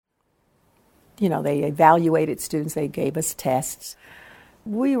they evaluated students, they gave us tests.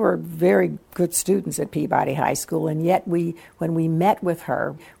 We were very good students at Peabody High School, and yet when we met with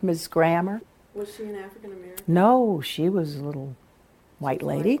her, Ms. Grammer. Was she an African American? No, she was a little white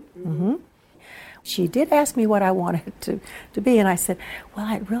lady. Mm-hmm. She did ask me what I wanted to be, and I said, well,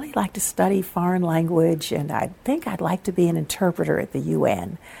 I'd really like to study foreign language, and I think I'd like to be an interpreter at the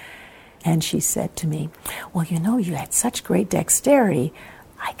UN. And she said to me, well, you had such great dexterity.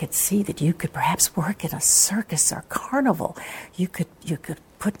 I could see that you could perhaps work in a circus or carnival. You could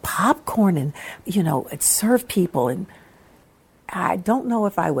put popcorn and, and serve people. And I don't know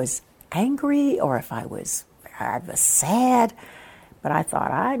if I was angry or if I was sad, but I thought,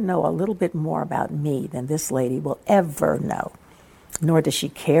 I know a little bit more about me than this lady will ever know, nor does she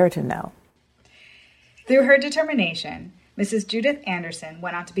care to know. Through her determination, Mrs. Judith Anderson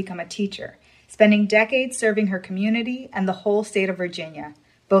went on to become a teacher, spending decades serving her community and the whole state of Virginia,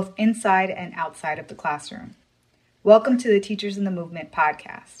 both inside and outside of the classroom. Welcome to the Teachers in the Movement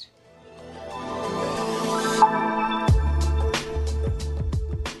podcast.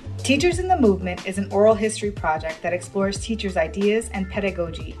 Teachers in the Movement is an oral history project that explores teachers' ideas and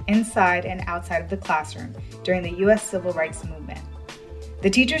pedagogy inside and outside of the classroom during the U.S. Civil Rights Movement. The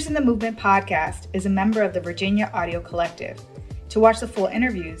Teachers in the Movement podcast is a member of the Virginia Audio Collective. To watch the full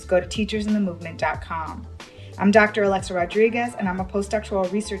interviews, go to teachersinthemovement.com. I'm Dr. Alexa Rodriguez, and I'm a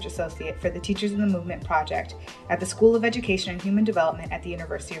postdoctoral research associate for the Teachers in the Movement project at the School of Education and Human Development at the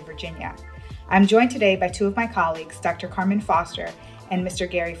University of Virginia. I'm joined today by two of my colleagues, Dr. Carmen Foster and Mr.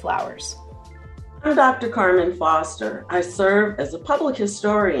 Gary Flowers. I'm Dr. Carmen Foster. I serve as a public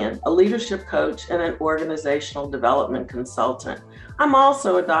historian, a leadership coach, and an organizational development consultant. I'm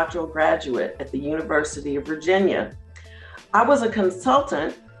also a doctoral graduate at the University of Virginia. I was a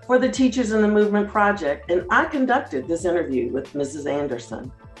consultant for the Teachers in the Movement project, and I conducted this interview with Mrs.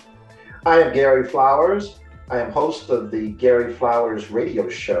 Anderson. I am Gary Flowers. I am host of the Gary Flowers radio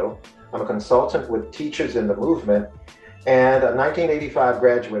show. I'm a consultant with Teachers in the Movement and a 1985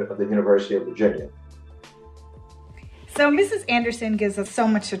 graduate of the University of Virginia. So Mrs. Anderson gives us so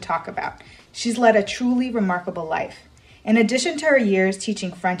much to talk about. She's led a truly remarkable life. In addition to her years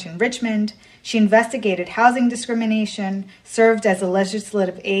teaching French in Richmond, she investigated housing discrimination, served as a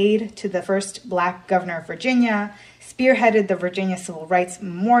legislative aide to the first Black governor of Virginia, spearheaded the Virginia Civil Rights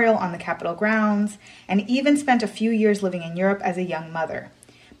Memorial on the Capitol grounds, and even spent a few years living in Europe as a young mother.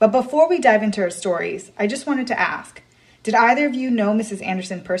 But before we dive into her stories, I just wanted to ask, did either of you know Mrs.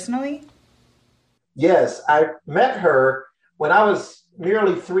 Anderson personally? Yes, I met her when I was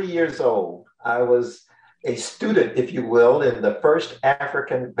merely 3 years old. I was a student, if you will, in the First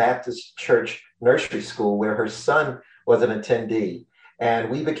African Baptist Church nursery school where her son was an attendee, and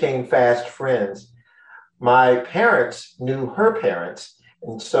we became fast friends. My parents knew her parents,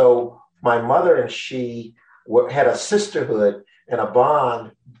 and so my mother and she had a sisterhood and a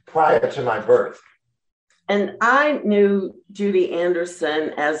bond prior to my birth. And I knew Judy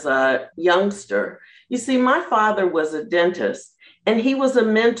Anderson as a youngster. You see, my father was a dentist, and he was a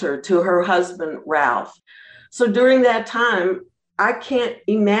mentor to her husband, Ralph. So during that time, I can't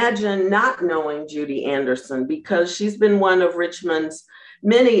imagine not knowing Judy Anderson because she's been one of Richmond's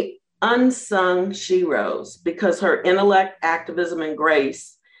many unsung sheroes because her intellect, activism, and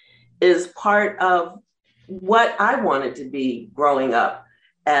grace is part of what I wanted to be growing up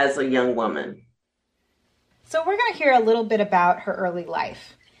as a young woman. So we're going to hear a little bit about her early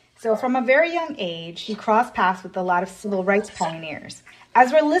life. So from a very young age, she crossed paths with a lot of civil rights pioneers.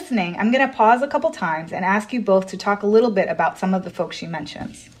 As we're listening, I'm going to pause a couple times and ask you both to talk a little bit about some of the folks she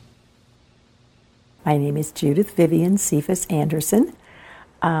mentions. My name is Judith Vivian Cephas Anderson.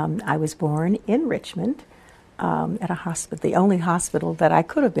 I was born in Richmond at a hospital, the only hospital that I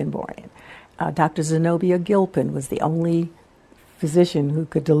could have been born in. Dr. Zenobia Gilpin was the only physician who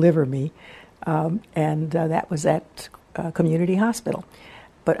could deliver me, and that was at Community Hospital.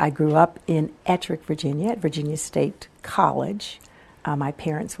 But I grew up in Ettrick, Virginia, at Virginia State College. My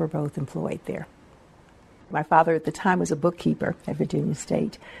parents were both employed there. My father at the time was a bookkeeper at Virginia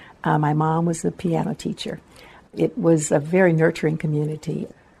State. My mom was a piano teacher. It was a very nurturing community.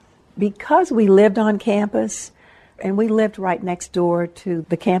 Because we lived on campus, and we lived right next door to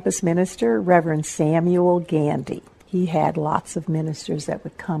the campus minister, Reverend Samuel Gandy. He had lots of ministers that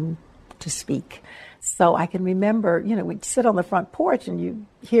would come to speak. So I can remember, we'd sit on the front porch and you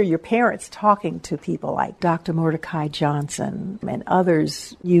hear your parents talking to people like Dr. Mordecai Johnson and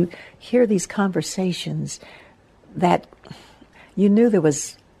others. You hear these conversations that you knew there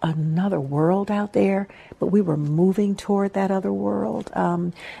was another world out there, but we were moving toward that other world.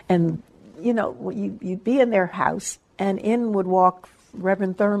 And you'd be in their house and in would walk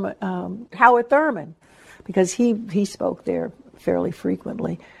Reverend Thurman, Howard Thurman, because he spoke there fairly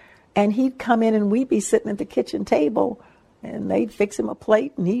frequently. And he'd come in and we'd be sitting at the kitchen table and they'd fix him a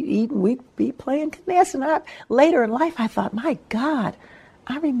plate and he'd eat and we'd be playing Kness. And later in life, I thought, my God,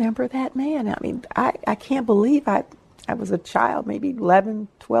 I remember that man. I mean, I can't believe I was a child, maybe 11,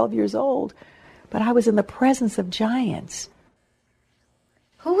 12 years old, but I was in the presence of giants.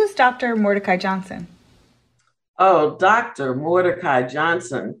 Who was Dr. Mordecai Johnson? Oh, Dr. Mordecai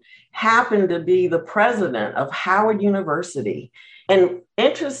Johnson happened to be the president of Howard University. And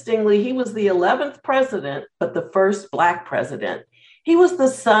interestingly, he was the 11th president, but the first Black president. He was the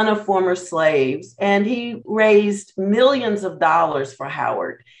son of former slaves, and he raised millions of dollars for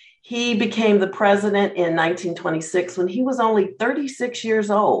Howard. He became the president in 1926 when he was only 36 years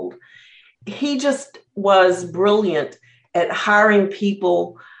old. He just was brilliant at hiring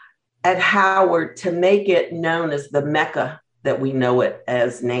people at Howard to make it known as the Mecca that we know it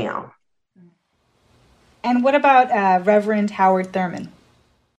as now. And what about Reverend Howard Thurman?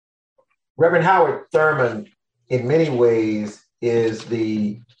 Reverend Howard Thurman, in many ways, is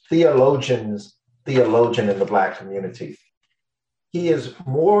the theologian in the Black community. He is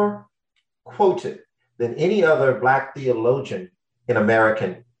more quoted than any other Black theologian in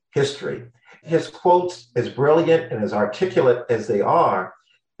American history. His quotes, as brilliant and as articulate as they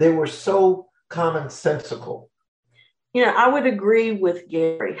were so commonsensical. You know, I would agree with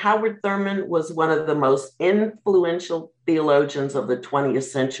Gary. Howard Thurman was one of the most influential theologians of the 20th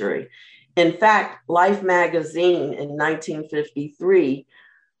century. In fact, Life magazine in 1953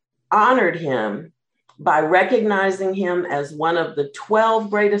 honored him by recognizing him as one of the 12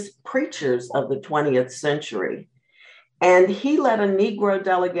 greatest preachers of the 20th century. And he led a Negro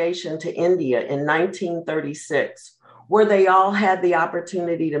delegation to India in 1936, where they all had the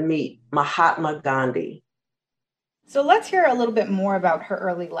opportunity to meet Mahatma Gandhi. So let's hear a little bit more about her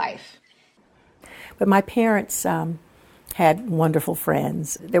early life. But my parents had wonderful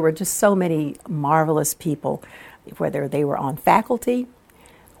friends. There were just so many marvelous people, whether they were on faculty,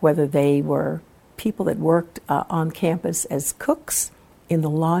 whether they were people that worked on campus as cooks in the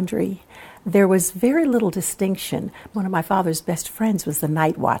laundry. There was very little distinction. One of my father's best friends was the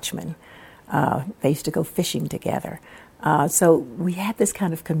night watchman. They used to go fishing together. So we had this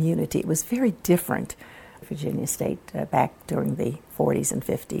kind of community. It was very different. Virginia State back during the 40s and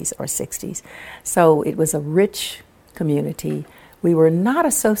 50s or 60s. So it was a rich community. We were not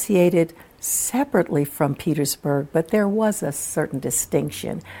associated separately from Petersburg, but there was a certain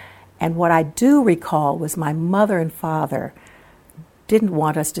distinction. And what I do recall was my mother and father didn't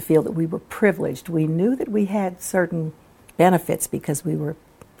want us to feel that we were privileged. We knew that we had certain benefits because we were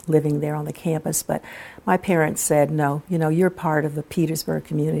living there on the campus, but my parents said, no, you're part of the Petersburg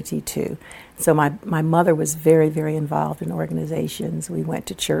community too. So my mother was very, very involved in organizations. We went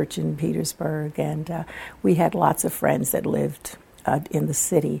to church in Petersburg, and we had lots of friends that lived in the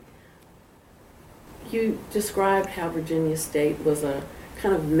city. You described how Virginia State was a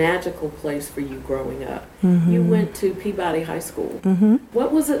kind of magical place for you growing up. Mm-hmm. You went to Peabody High School. Mm-hmm.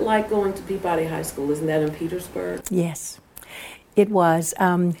 What was it like going to Peabody High School? Isn't that in Petersburg? Yes. It was.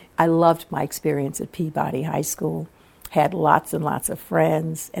 I loved my experience at Peabody High School. Had lots and lots of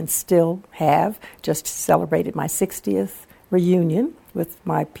friends, and still have. Just celebrated my 60th reunion with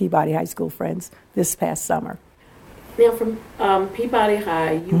my Peabody High School friends this past summer. Now, from Peabody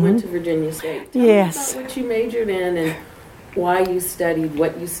High, you went to Virginia State. Tell yes. me about what you majored in and why you studied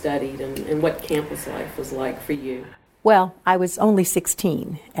what you studied and what campus life was like for you. Well, I was only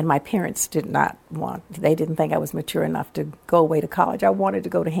 16, and my parents they didn't think I was mature enough to go away to college. I wanted to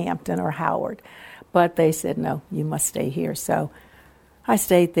go to Hampton or Howard, but they said, no, you must stay here. So I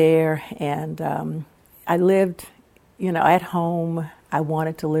stayed there, and I lived, at home. I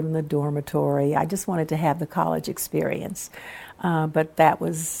wanted to live in the dormitory. I just wanted to have the college experience, but that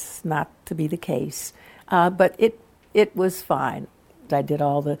was not to be the case. But it was fine. I did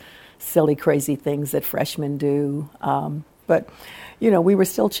all the silly, crazy things that freshmen do. But, we were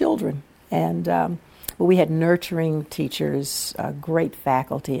still children. And but we had nurturing teachers, great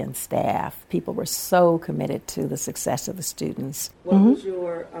faculty and staff. People were so committed to the success of the students. What was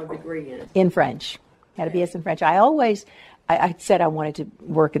your degree in? In French. Had a BS in French. I said I wanted to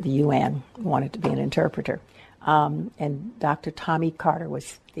work at the UN, wanted to be an interpreter. And Dr. Tommy Carter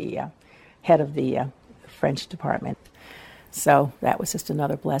was the head of the French department. So that was just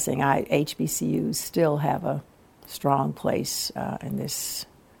another blessing. HBCUs still have a strong place in this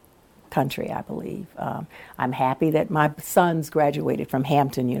country, I believe. I'm happy that my sons graduated from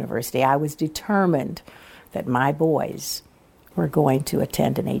Hampton University. I was determined that my boys were going to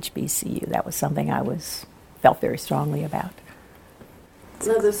attend an HBCU. That was something I felt very strongly about.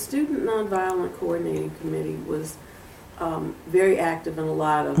 Now, the Student Nonviolent Coordinating Committee was very active in a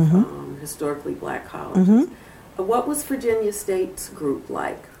lot of historically black colleges. What was Virginia State's group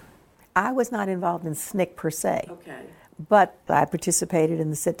like? I was not involved in SNCC per se. Okay. But I participated in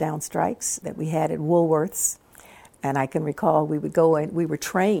the sit-down strikes that we had at Woolworth's. And I can recall we would go and we were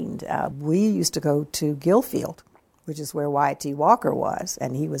trained. We used to go to Gillfield, which is where Wyatt T. Walker was,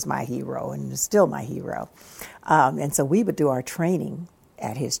 and he was my hero and is still my hero. And so we would do our training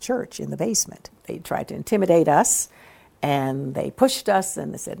at his church in the basement. They tried to intimidate us, and they pushed us,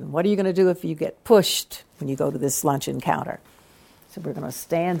 and they said, what are you going to do if you get pushed when you go to this lunch encounter? So we're going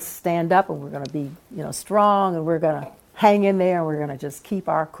to stand up, and we're going to be, strong, and we're going to hang in there, and we're going to just keep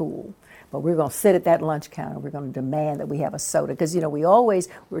our cool. But we're going to sit at that lunch counter. We're going to demand that we have a soda. Because, we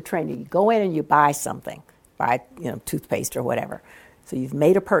were trained to go in and you buy something, toothpaste or whatever. So you've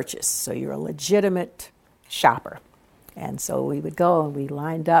made a purchase. So you're a legitimate shopper. And so we would go and we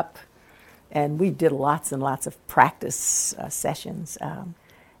lined up and we did lots and lots of practice sessions.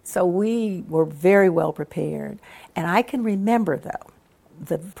 So we were very well prepared. And I can remember, though,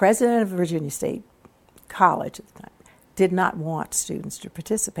 the president of Virginia State College at the time did not want students to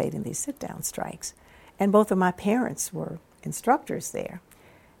participate in these sit-down strikes. And both of my parents were instructors there.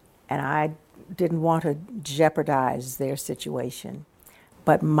 And I didn't want to jeopardize their situation.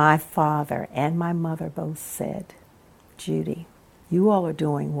 But my father and my mother both said, Judy, you all are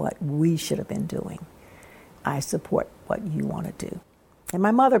doing what we should have been doing. I support what you want to do. And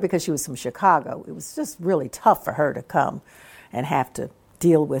my mother, because she was from Chicago, it was just really tough for her to come and have to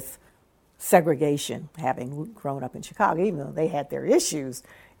deal with segregation, having grown up in Chicago, even though they had their issues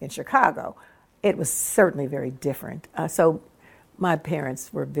in Chicago. It was certainly very different. So my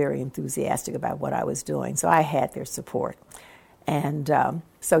parents were very enthusiastic about what I was doing, so I had their support. And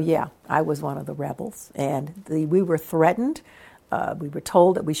I was one of the rebels. And we were threatened. We were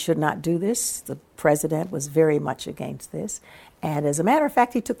told that we should not do this. The president was very much against this. And as a matter of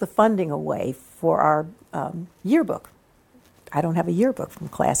fact, he took the funding away for our yearbook. I don't have a yearbook from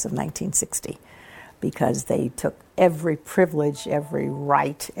the class of 1960 because they took every privilege, every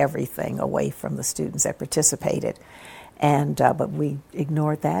right, everything away from the students that participated. And but we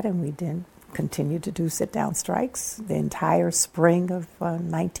ignored that, and we didn't continue to do sit-down strikes the entire spring of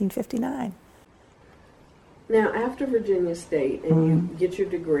 1959. Now, after Virginia State, and you get your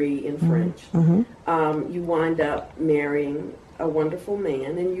degree in French, you wind up marrying a wonderful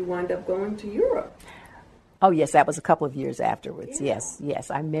man, and you wind up going to Europe. Oh, yes, that was a couple of years afterwards. Yeah. Yes.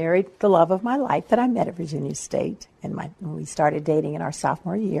 I married the love of my life that I met at Virginia State, and we started dating in our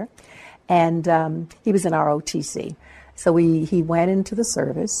sophomore year. And he was in our OTC. So he went into the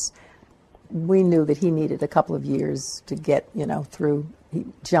service. We knew that he needed a couple of years to get, through. He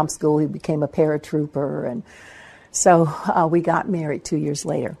jumped school, he became a paratrooper. And so we got married 2 years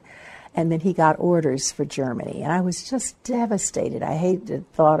later. And then he got orders for Germany. And I was just devastated. I hated the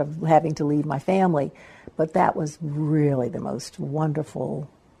thought of having to leave my family. But that was really the most wonderful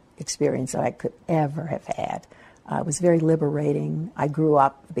experience that I could ever have had. It was very liberating. I grew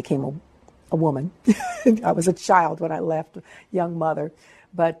up, became a woman. I was a child when I left, a young mother.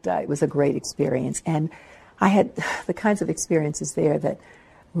 But it was a great experience. And I had the kinds of experiences there that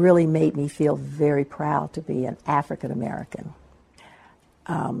really made me feel very proud to be an African American.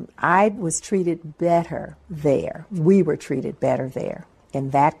 I was treated better there. We were treated better there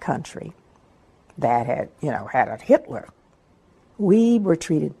in that country that had a Hitler. We were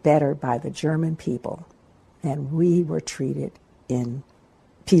treated better by the German people than we were treated in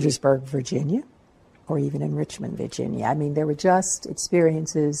Petersburg, Virginia, or even in Richmond, Virginia. I mean, there were just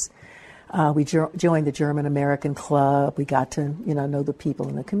experiences. We joined the German American Club. We got to, know the people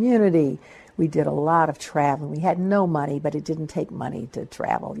in the community. We did a lot of traveling. We had no money, but it didn't take money to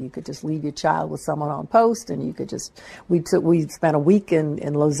travel. You could just leave your child with someone on post, and you could just. We spent a week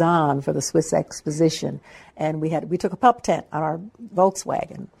in Lausanne for the Swiss Exposition, and we took a pup tent on our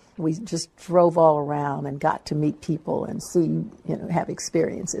Volkswagen. We just drove all around and got to meet people and see, have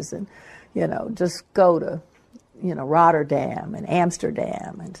experiences, and just go to, Rotterdam and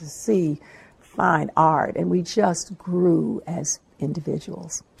Amsterdam and to see fine art, and we just grew as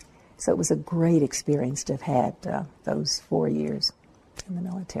individuals. So it was a great experience to have had those 4 years in the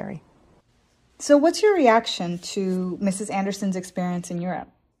military. So what's your reaction to Mrs. Anderson's experience in Europe?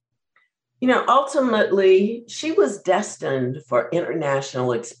 Ultimately, she was destined for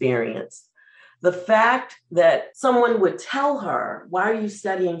international experience. The fact that someone would tell her, why are you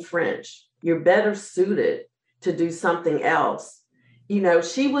studying French? You're better suited to do something else.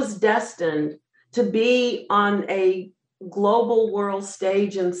 She was destined to be on a global world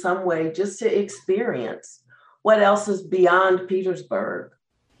stage in some way, just to experience what else is beyond Petersburg.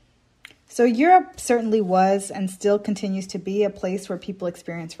 So Europe certainly was and still continues to be a place where people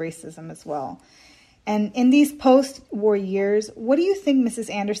experience racism as well. And in these post-war years, what do you think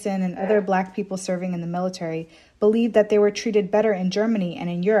Mrs. Anderson and other Black people serving in the military believed that they were treated better in Germany and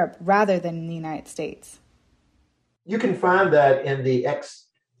in Europe rather than in the United States? You can find that in the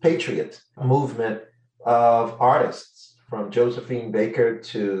expatriate movement of artists, from Josephine Baker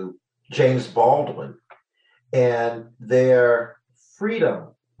to James Baldwin, and their freedom,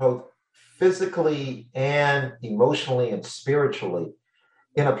 both physically and emotionally and spiritually,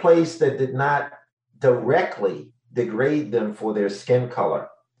 in a place that did not directly degrade them for their skin color.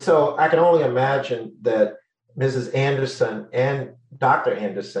 So I can only imagine that Mrs. Anderson and Dr.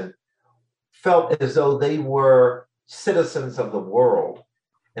 Anderson felt as though they were citizens of the world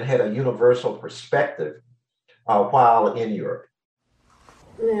and had a universal perspective while in Europe.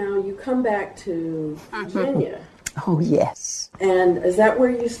 Now you come back to Virginia. Oh, yes. And is that where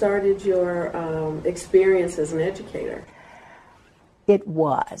you started your experience as an educator? It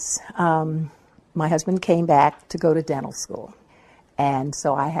was. My husband came back to go to dental school, and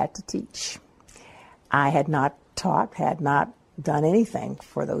so I had to teach. I had not taught, had not done anything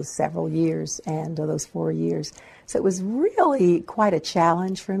for those several years and those 4 years. So it was really quite a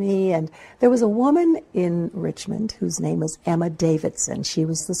challenge for me. And there was a woman in Richmond whose name was Emma Davidson. She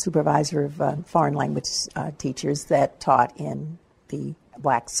was the supervisor of foreign language teachers that taught in the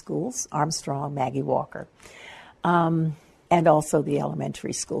Black schools, Armstrong, Maggie Walker, and also the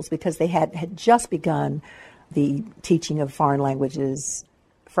elementary schools, because they had just begun the teaching of foreign languages,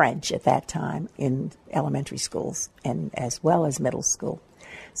 French at that time, in elementary schools and as well as middle school.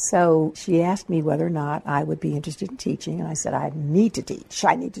 So she asked me whether or not I would be interested in teaching, and I said, I need to teach.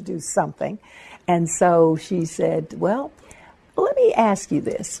 I need to do something. And so she said, well, let me ask you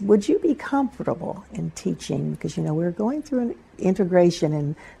this. Would you be comfortable in teaching? Because, you know, we're going through an integration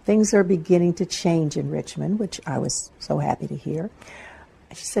and things are beginning to change in Richmond, which I was so happy to hear.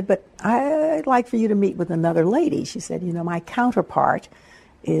 She said, but I'd like for you to meet with another lady. She said, you know, my counterpart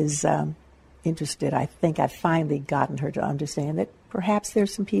is interested. I think I've finally gotten her to understand that perhaps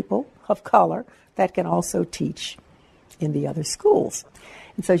there's some people of color that can also teach in the other schools.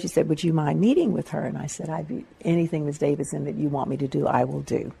 And so she said, would you mind meeting with her? And I said, anything, Ms. Davidson, that you want me to do, I will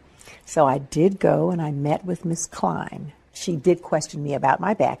do. So I did go and I met with Miss Klein. She did question me about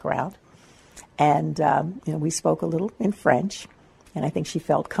my background. And we spoke a little in French. And I think she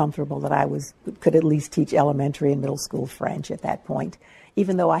felt comfortable that I could at least teach elementary and middle school French at that point,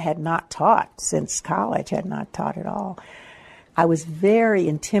 even though I had not taught since college, had not taught at all. I was very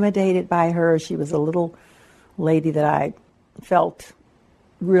intimidated by her. She was a little lady that I felt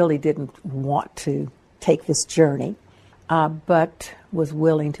really didn't want to take this journey, but was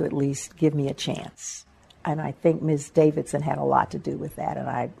willing to at least give me a chance. And I think Ms. Davidson had a lot to do with that.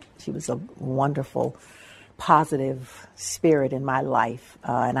 And she was a wonderful, positive spirit in my life.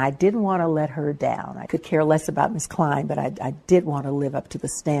 And I didn't want to let her down. I could care less about Ms. Klein, but I did want to live up to the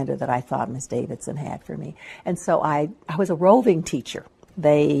standard that I thought Ms. Davidson had for me. And so I was a roving teacher.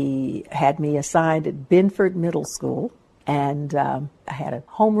 They had me assigned at Binford Middle School, and I had a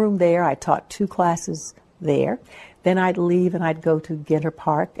homeroom there. I taught 2 classes there. Then I'd leave and I'd go to Ginter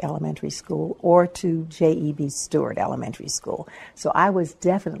Park Elementary School or to J.E.B. Stewart Elementary School. So I was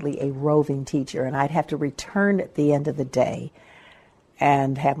definitely a roving teacher, and I'd have to return at the end of the day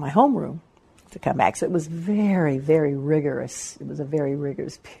and have my homeroom to come back. So it was very, very rigorous. It was a very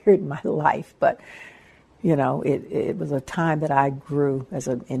rigorous period in my life, but you know, it was a time that I grew as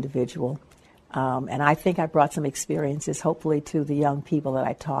an individual. And I think I brought some experiences, hopefully, to the young people that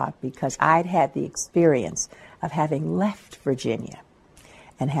I taught, because I'd had the experience of having left Virginia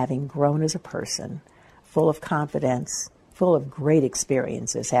and having grown as a person, full of confidence, full of great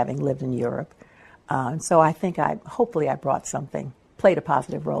experiences, having lived in Europe. And so I think hopefully I brought something, played a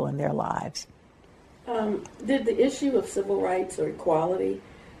positive role in their lives. Did the issue of civil rights or equality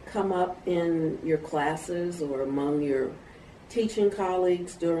come up in your classes or among your teaching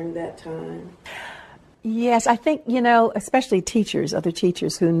colleagues during that time? Yes, I think, especially teachers, other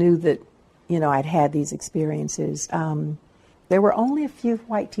teachers who knew that, I'd had these experiences. There were only a few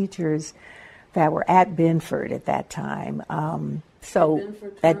white teachers that were at Binford at that time. So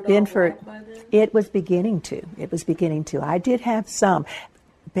at Binford, it was beginning to. I did have some.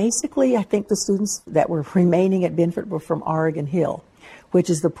 Basically, I think the students that were remaining at Binford were from Oregon Hill, which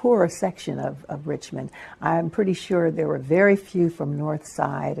is the poorer section of Richmond. I'm pretty sure there were very few from North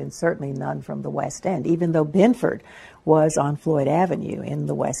Side and certainly none from the West End, even though Binford was on Floyd Avenue in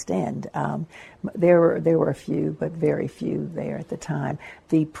the West End. There were a few, but very few there at the time.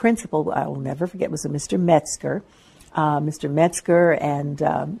 The principal, I will never forget, was a Mr. Metzger. Mr. Metzger and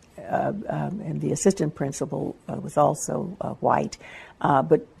the assistant principal was also white,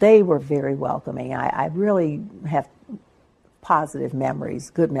 but they were very welcoming. I really have positive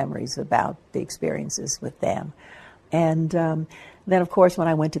memories, good memories about the experiences with them. And then, of course, when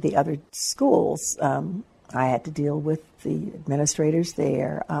I went to the other schools, I had to deal with the administrators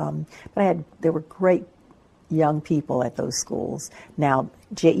there. But there were great young people at those schools. Now,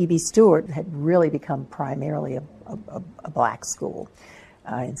 J.E.B. Stuart had really become primarily a black school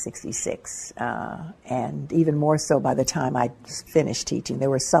in '66, and even more so by the time I finished teaching. There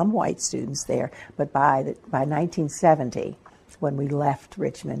were some white students there, but by 1970, when we left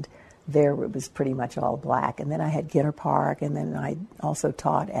Richmond, there it was pretty much all black. And then I had Ginter Park, and then I also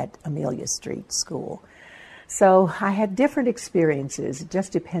taught at Amelia Street School. So I had different experiences. It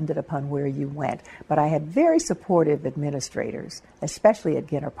just depended upon where you went. But I had very supportive administrators, especially at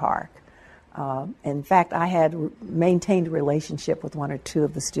Ginter Park. In fact, I had maintained a relationship with one or two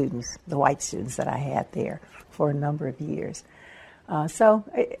of the students, the white students that I had there for a number of years. So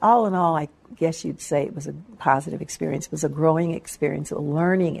all in all, I guess you'd say it was a positive experience. It was a growing experience, a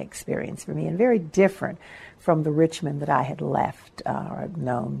learning experience for me, and very different from the Richmond that I had left or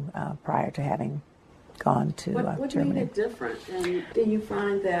known prior to having gone to Germany. What made it different? And do you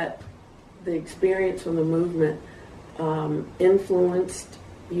find that the experience from the movement influenced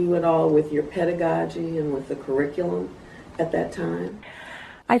you at all with your pedagogy and with the curriculum at that time?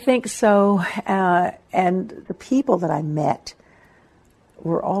 I think so. And the people that I met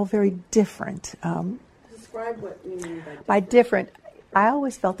were all very different. Describe what you mean by different. I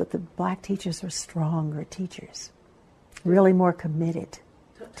always felt that the black teachers were stronger teachers, really more committed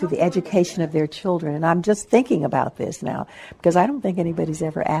to the education of their children. And I'm just thinking about this now because I don't think anybody's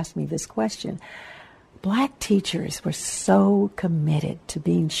ever asked me this question. Black teachers were so committed to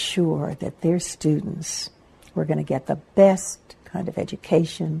being sure that their students were going to get the best kind of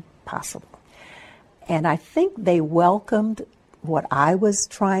education possible. And I think they welcomed what I was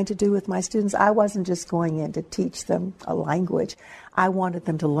trying to do with my students. I wasn't just going in to teach them a language. I wanted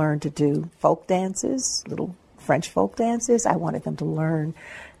them to learn to do folk dances, little French folk dances. I wanted them to learn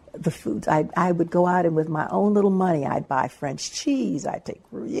the foods. I would go out and with my own little money, I'd buy French cheese. I'd take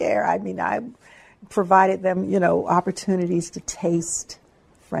Gruyere. I mean, I provided them, opportunities to taste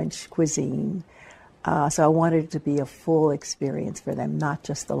French cuisine. So I wanted it to be a full experience for them, not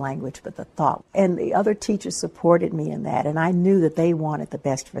just the language, but the thought. And the other teachers supported me in that, and I knew that they wanted the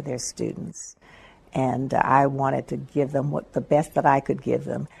best for their students. And I wanted to give them the best that I could give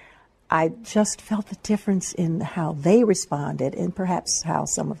them. I just felt the difference in how they responded and perhaps how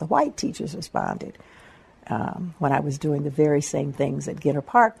some of the white teachers responded when I was doing the very same things at Ginter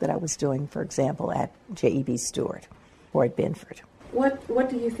Park that I was doing, for example, at J.E.B. Stuart or at Binford. What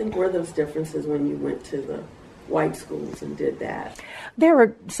do you think were those differences when you went to the white schools and did that? There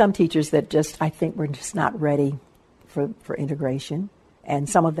were some teachers that I think were just not ready for integration, and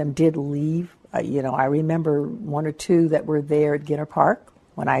some of them did leave. I remember one or two that were there at Ginter Park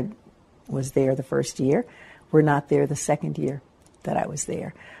when I was there the first year, were not there the second year that I was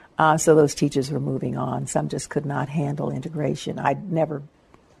there. So those teachers were moving on. Some just could not handle integration.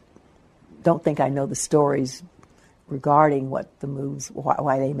 Don't think I know the stories regarding what the moves,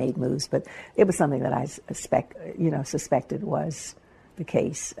 why they made moves, but it was something that I suspected was the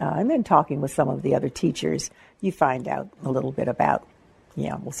case. And then talking with some of the other teachers, you find out a little bit about,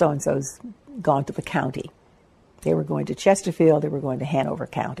 so-and-so's gone to the county. They were going to Chesterfield, they were going to Hanover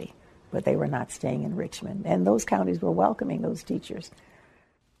County, but they were not staying in Richmond. And those counties were welcoming those teachers.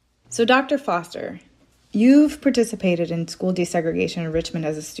 So Dr. Foster, you've participated in school desegregation in Richmond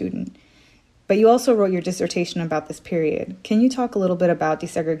as a student, but you also wrote your dissertation about this period. Can you talk a little bit about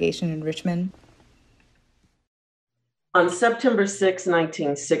desegregation in Richmond? On September 6,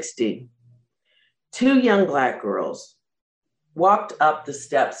 1960, two young Black girls walked up the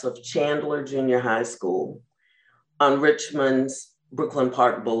steps of Chandler Junior High School on Richmond's Brooklyn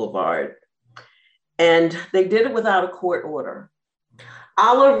Park Boulevard. And they did it without a court order.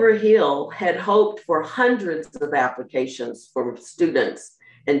 Oliver Hill had hoped for hundreds of applications from students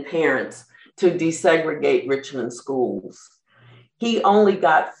and parents to desegregate Richmond schools. He only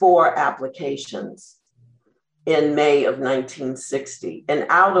got 4 applications in May of 1960. And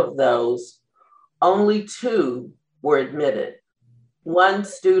out of those, only 2 were admitted. One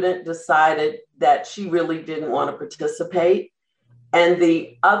student decided that she really didn't want to participate And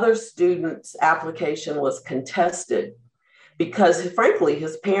the other student's application was contested because, frankly,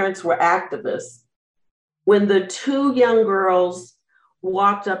 his parents were activists. When the two young girls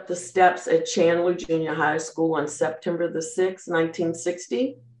walked up the steps at Chandler Junior High School on September the 6th,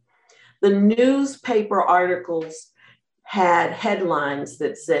 1960, the newspaper articles had headlines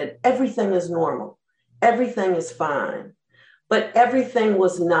that said, everything is normal, everything is fine. But everything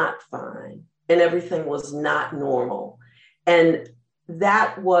was not fine and everything was not normal. And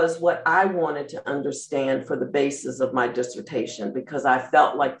that was what I wanted to understand for the basis of my dissertation, because I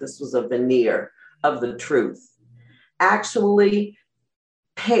felt like this was a veneer of the truth. Actually,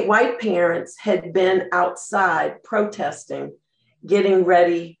 white parents had been outside protesting, getting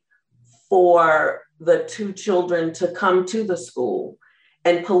ready for the two children to come to the school.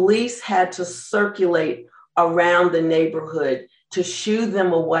 And police had to circulate around the neighborhood to shoo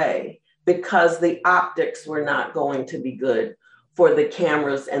them away because the optics were not going to be good for the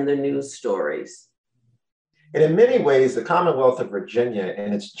cameras and the news stories. And in many ways, the Commonwealth of Virginia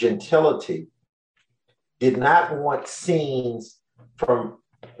and its gentility did not want scenes from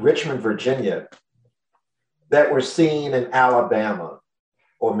Richmond, Virginia, that were seen in Alabama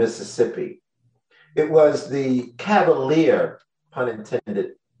or Mississippi. It was the cavalier, pun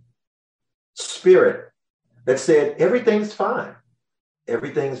intended, spirit that said everything's fine,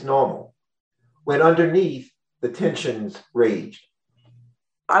 everything's normal, when underneath the tensions raged.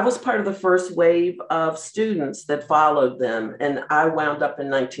 I was part of the first wave of students that followed them, and I wound up in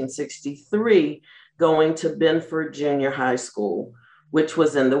 1963 going to Benford Junior High School, which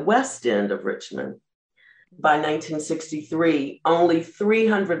was in the West End of Richmond. By 1963, only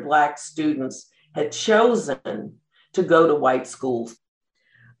 300 Black students had chosen to go to white schools.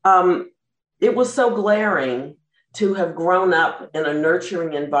 It was so glaring to have grown up in a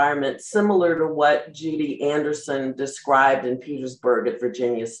nurturing environment similar to what Judy Anderson described in Petersburg at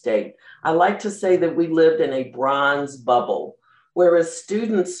Virginia State. I like to say that we lived in a bronze bubble, whereas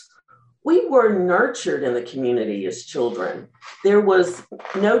students, we were nurtured in the community as children. There was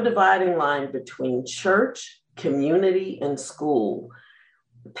no dividing line between church, community, and school.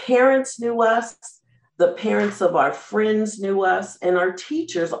 Parents knew us, the parents of our friends knew us, and our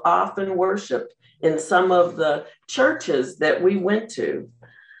teachers often worshiped in some of the churches that we went to.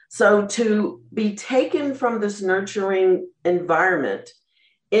 So to be taken from this nurturing environment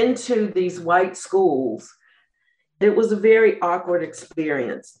into these white schools, it was a very awkward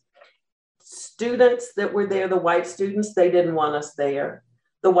experience. Students that were there, the white students, they didn't want us there.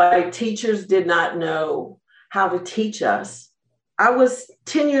 The white teachers did not know how to teach us. I was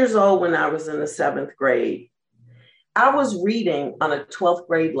 10 years old when I was in the 7th grade. I was reading on a 12th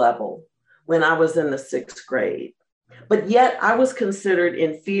grade level when I was in the 6th grade, but yet I was considered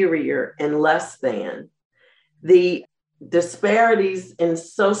inferior and less than. The disparities in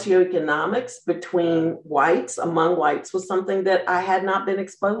socioeconomics between whites, among whites, was something that I had not been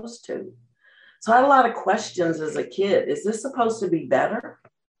exposed to. So I had a lot of questions as a kid. Is this supposed to be better?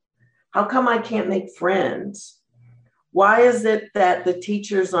 How come I can't make friends? Why is it that the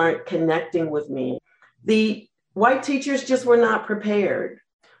teachers aren't connecting with me? The white teachers just were not prepared.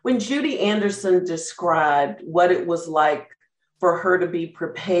 When Judy Anderson described what it was like for her to be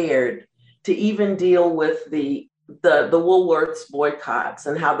prepared to even deal with the Woolworths boycotts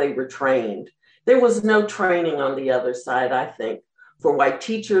and how they were trained, there was no training on the other side, I think, for white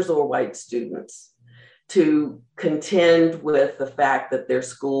teachers or white students to contend with the fact that their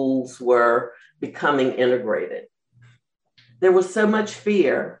schools were becoming integrated. There was so much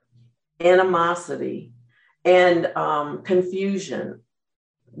fear, animosity, and confusion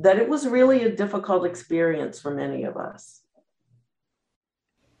that it was really a difficult experience for many of us.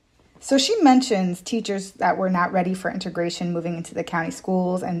 So she mentions teachers that were not ready for integration moving into the county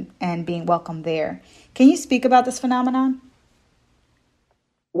schools and being welcomed there. Can you speak about this phenomenon?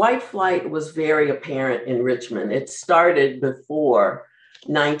 White flight was very apparent in Richmond. It started before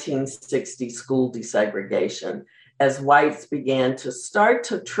 1960 school desegregation, as whites began to start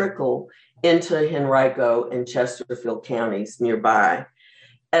to trickle into Henrico and Chesterfield counties nearby.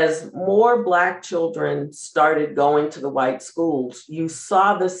 As more Black children started going to the white schools, you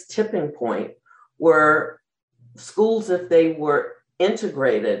saw this tipping point where schools, if they were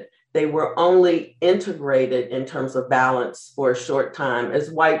integrated, they were only integrated in terms of balance for a short time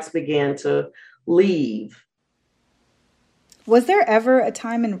as whites began to leave. Was there ever a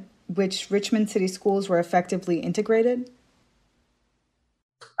time in which Richmond City schools were effectively integrated?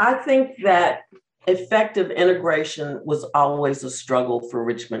 I think that effective integration was always a struggle for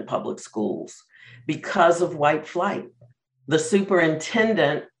Richmond Public Schools because of white flight. The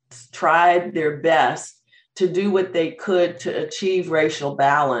superintendents tried their best to do what they could to achieve racial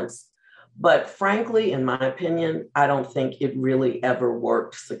balance. But frankly, in my opinion, I don't think it really ever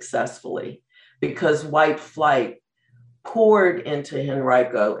worked successfully because white flight poured into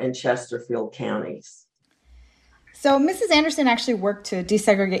Henrico and Chesterfield counties. So Mrs. Anderson actually worked to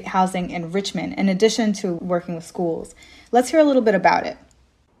desegregate housing in Richmond in addition to working with schools. Let's hear a little bit about it.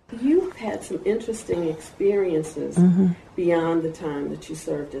 You've had some interesting experiences beyond the time that you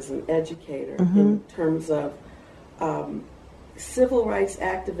served as an educator in terms of civil rights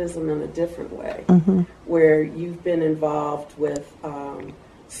activism in a different way, where you've been involved with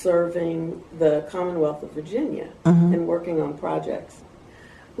serving the Commonwealth of Virginia and working on projects.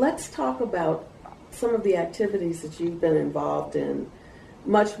 Let's talk about some of the activities that you've been involved in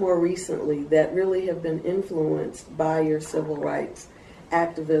much more recently that really have been influenced by your civil rights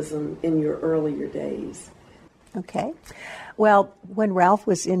activism in your earlier days. Okay. Well, when Ralph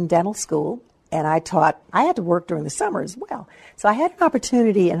was in dental school and I taught, I had to work during the summer as well. So I had an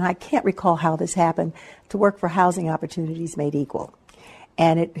opportunity, and I can't recall how this happened, to work for Housing Opportunities Made Equal.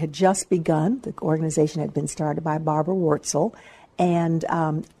 And it had just begun. The organization had been started by Barbara Wurtzel. And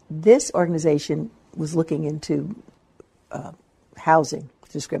this organization was looking into housing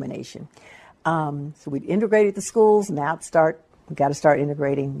discrimination. So we'd integrated the schools. Now we got to start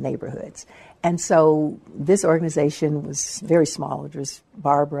integrating neighborhoods. And so this organization was very small. It was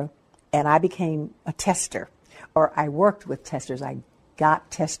Barbara. And I became a tester, or I worked with testers. I got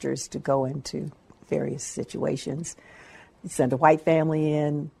testers to go into various situations. You send a white family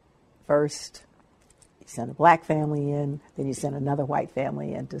in first, you send a black family in, then you send another white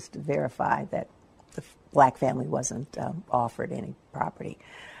family in just to verify that the black family wasn't offered any property.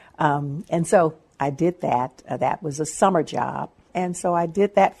 And so I did that. That was a summer job. And so I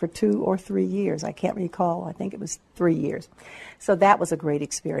did that for 2 or 3 years. I can't recall. I think it was 3 years. So that was a great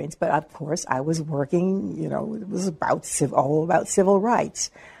experience. But of course, I was working, it was all about civil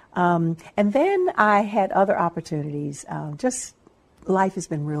rights. And then I had other opportunities. Just life has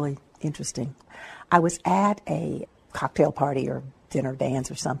been really interesting. I was at a cocktail party or dinner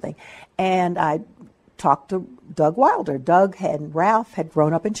dance or something, and I talked to Doug Wilder. Ralph had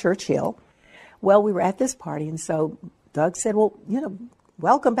grown up in Churchill. Well, we were at this party, and so Doug said, well,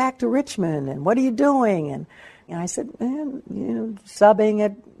 welcome back to Richmond, and what are you doing? And I said, subbing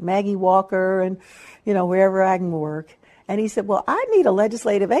at Maggie Walker and, wherever I can work. And he said, well, I need a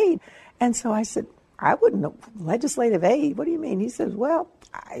legislative aide. And so I said, I wouldn't know legislative aide. What do you mean? He says, well,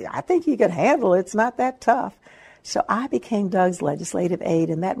 I think you could handle it. It's not that tough. So I became Doug's legislative aide,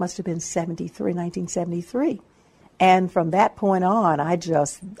 and that must have been 1973. And from that point on,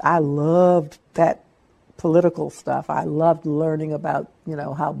 I loved that political stuff. I loved learning about,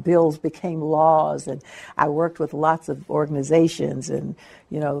 how bills became laws, and I worked with lots of organizations, and,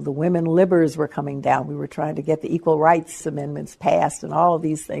 the women libbers were coming down. We were trying to get the equal rights amendments passed and all of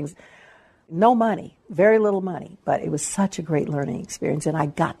these things. No money, very little money, but it was such a great learning experience, and I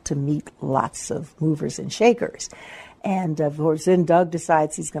got to meet lots of movers and shakers. And of course, then Doug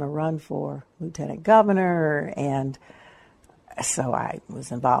decides he's going to run for lieutenant governor, and so I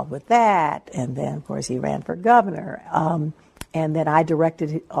was involved with that. And then, of course, he ran for governor. And then I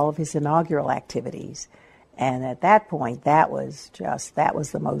directed all of his inaugural activities. And at that point, that was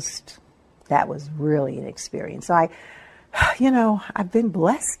really an experience. So I've been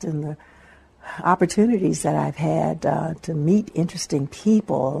blessed in the opportunities that I've had to meet interesting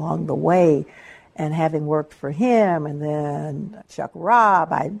people along the way. And having worked for him, and then Chuck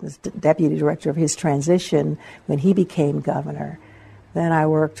Robb, I was deputy director of his transition when he became governor. Then I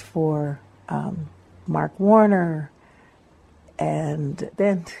worked for Mark Warner, and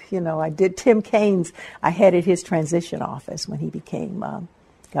then, I did Tim Kaines. I headed his transition office when he became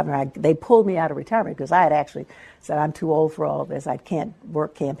governor. They pulled me out of retirement because I had actually said, I'm too old for all of this. I can't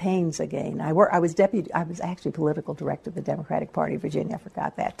work campaigns again. I was actually political director of the Democratic Party of Virginia. I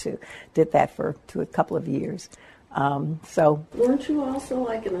forgot that too. Did that for a couple of years. So weren't you also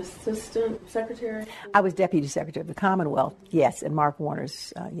like an assistant secretary? I was deputy secretary of the Commonwealth, yes, and Mark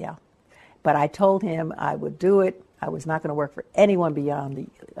Warner's, yeah. But I told him I would do it. I was not going to work for anyone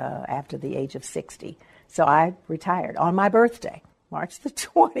beyond after the age of 60. So I retired on my birthday, March the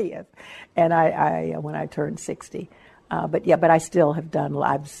 20th, and when I turned 60. But I still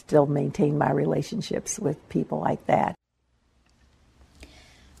I've still maintained my relationships with people like that.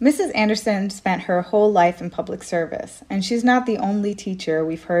 Mrs. Anderson spent her whole life in public service, and she's not the only teacher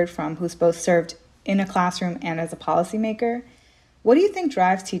we've heard from who's both served in a classroom and as a policymaker. What do you think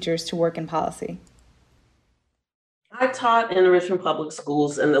drives teachers to work in policy? I taught in the Richmond Public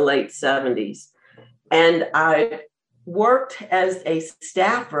Schools in the late 70s, and I worked as a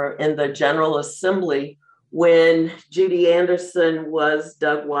staffer in the General Assembly when Judy Anderson was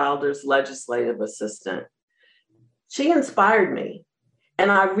Doug Wilder's legislative assistant. She inspired me.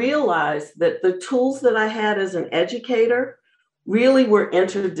 And I realized that the tools that I had as an educator really were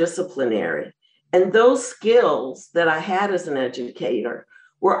interdisciplinary. And those skills that I had as an educator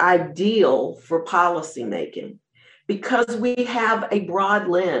were ideal for policymaking because we have a broad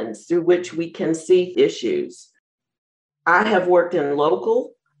lens through which we can see issues. I have worked in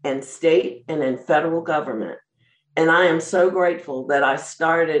local and state and in federal government. And I am so grateful that I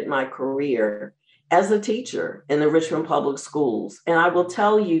started my career as a teacher in the Richmond Public Schools. And I will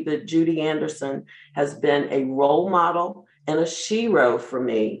tell you that Judy Anderson has been a role model and a shero for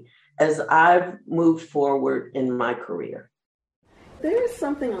me as I've moved forward in my career. There is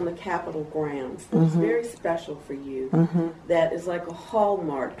something on the Capitol grounds that's very special for you that is like a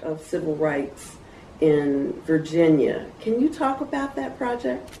hallmark of civil rights in Virginia. Can you talk about that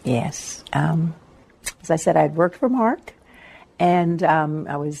project? Yes. As I said, I'd worked for Mark, and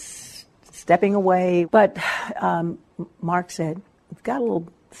I was stepping away. But Mark said, we've got a little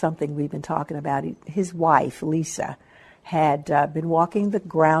something we've been talking about. His wife, Lisa, had been walking the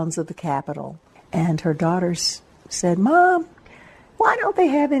grounds of the Capitol, and her daughters said, Mom, why don't they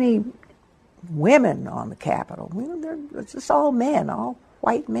have any women on the Capitol? It's just all men, all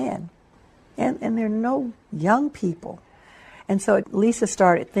white men. And there are no young people. And so Lisa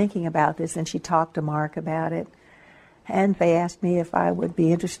started thinking about this, and she talked to Mark about it. And they asked me if I would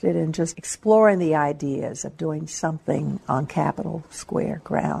be interested in just exploring the ideas of doing something on Capitol Square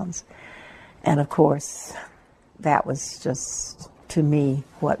grounds. And of course, that was just, to me,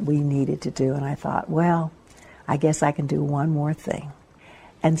 what we needed to do. And I thought, well, I guess I can do one more thing.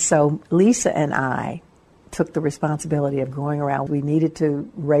 And so Lisa and I took the responsibility of going around. We needed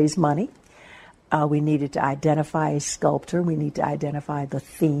to raise money. We needed to identify a sculptor. We needed to identify the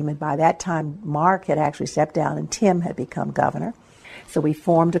theme. And by that time, Mark had actually stepped down and Tim had become governor. So we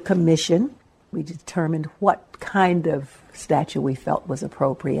formed a commission. We determined what kind of statue we felt was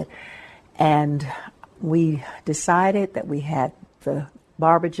appropriate. And we decided that we had the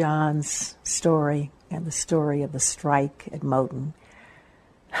Barbara Johns story and the story of the strike at Moton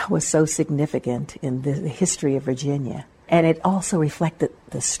was so significant in the history of Virginia. And it also reflected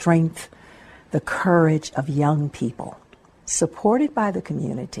the strength, the courage of young people, supported by the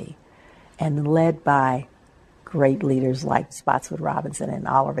community and led by great leaders like Spotswood Robinson and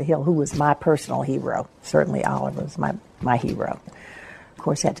Oliver Hill, who was my personal hero. Certainly Oliver was my hero. Of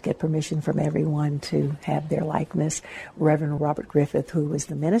course, had to get permission from everyone to have their likeness. Reverend Robert Griffith, who was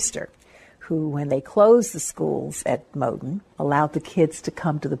the minister, who, when they closed the schools at Moton, allowed the kids to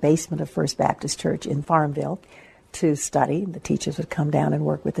come to the basement of First Baptist Church in Farmville to study. The teachers would come down and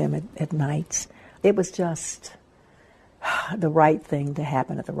work with them at nights. It was just the right thing to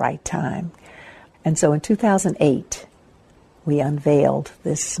happen at the right time. And so in 2008, we unveiled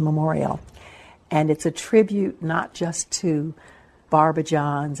this memorial. And it's a tribute not just to Barbara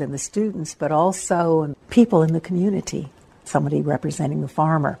Johns and the students, but also people in the community. Somebody representing the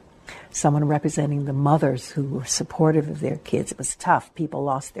farmer, someone representing the mothers who were supportive of their kids. It was tough. People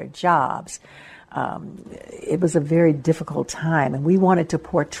lost their jobs. It was a very difficult time, and we wanted to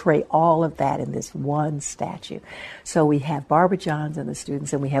portray all of that in this one statue. So we have Barbara Johns and the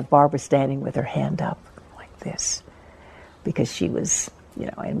students, and we have Barbara standing with her hand up like this, because she was,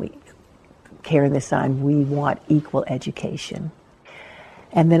 and we carrying this sign, we want equal education.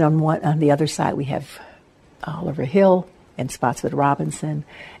 And then on the other side, we have Oliver Hill and Spotswood Robinson,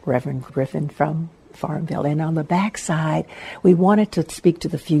 Reverend Griffin from Farmville. And on the back side, we wanted to speak to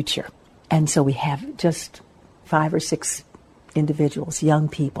the future. And so we have just 5 or 6 individuals, young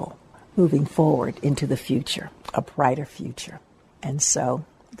people, moving forward into the future, a brighter future. And so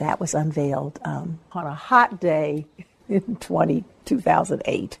that was unveiled on a hot day in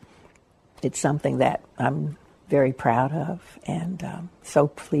 2008. It's something that I'm very proud of, and so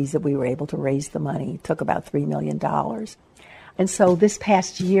pleased that we were able to raise the money. It took about $3 million. And so this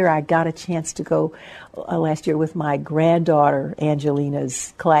past year, I got a chance to go last year with my granddaughter,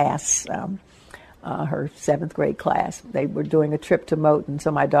 Angelina's class, her 7th grade class. They were doing a trip to Moton,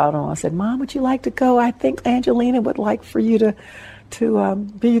 so my daughter-in-law said, Mom, would you like to go? I think Angelina would like for you to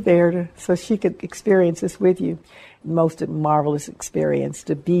be there so she could experience this with you. Most marvelous experience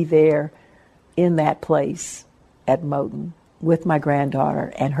to be there in that place at Moton with my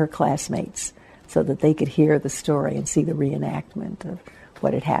granddaughter and her classmates so that they could hear the story and see the reenactment of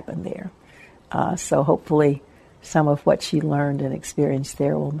what had happened there. So hopefully some of what she learned and experienced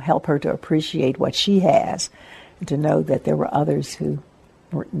there will help her to appreciate what she has and to know that there were others who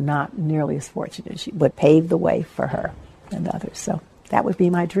were not nearly as fortunate. She would pave the way for her and others. So that would be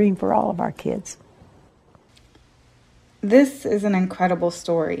my dream for all of our kids. This is an incredible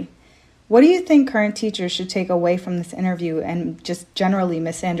story. What do you think current teachers should take away from this interview and just generally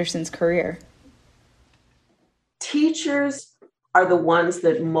Miss Anderson's career? Teachers are the ones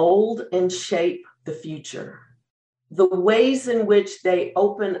that mold and shape the future. The ways in which they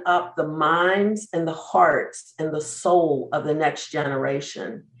open up the minds and the hearts and the soul of the next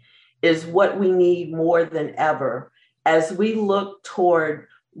generation is what we need more than ever as we look toward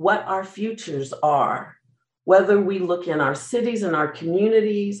what our futures are, whether we look in our cities and our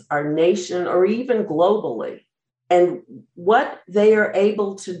communities, our nation, or even globally. And what they are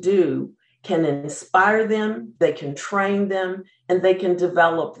able to do can inspire them, they can train them, and they can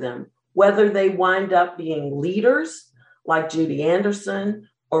develop them, whether they wind up being leaders like Judy Anderson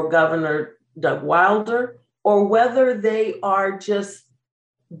or Governor Doug Wilder, or whether they are just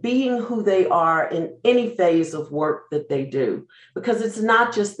being who they are in any phase of work that they do. Because it's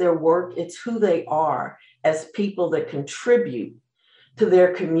not just their work, it's who they are as people that contribute to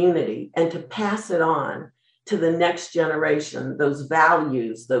their community and to pass it on to the next generation, those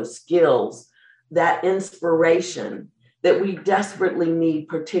values, those skills, that inspiration that we desperately need,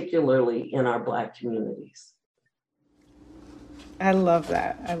 particularly in our Black communities. I love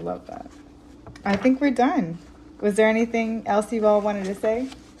that. I love that. I think we're done. Was there anything else you all wanted to say?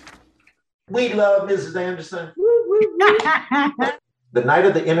 We love Mrs. Anderson. The night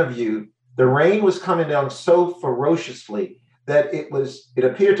of the interview, the rain was coming down so ferociously that it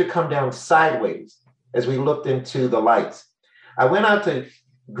appeared to come down sideways as we looked into the lights. I went out to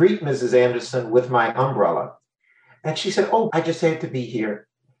greet Mrs. Anderson with my umbrella, and she said, "Oh, I just had to be here.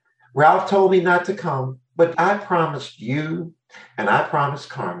 Ralph told me not to come, but I promised you and I promised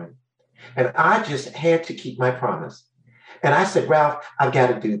Carmen, and I just had to keep my promise." And I said, "Ralph, I've got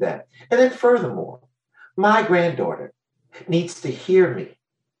to do that." And then furthermore, my granddaughter needs to hear me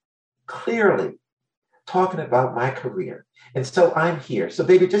clearly talking about my career. And so I'm here. So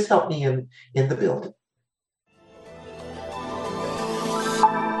baby, just help me in the building.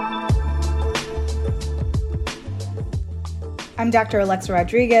 I'm Dr. Alexa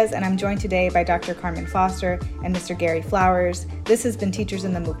Rodriguez, and I'm joined today by Dr. Carmen Foster and Mr. Gary Flowers. This has been Teachers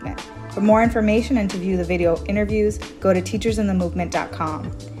in the Movement. For more information and to view the video interviews, go to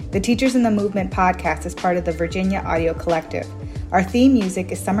teachersinthemovement.com. The Teachers in the Movement podcast is part of the Virginia Audio Collective. Our theme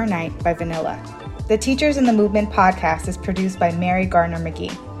music is Summer Night by Vanilla. The Teachers in the Movement podcast is produced by Mary Gardner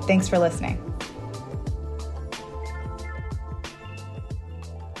McGee. Thanks for listening.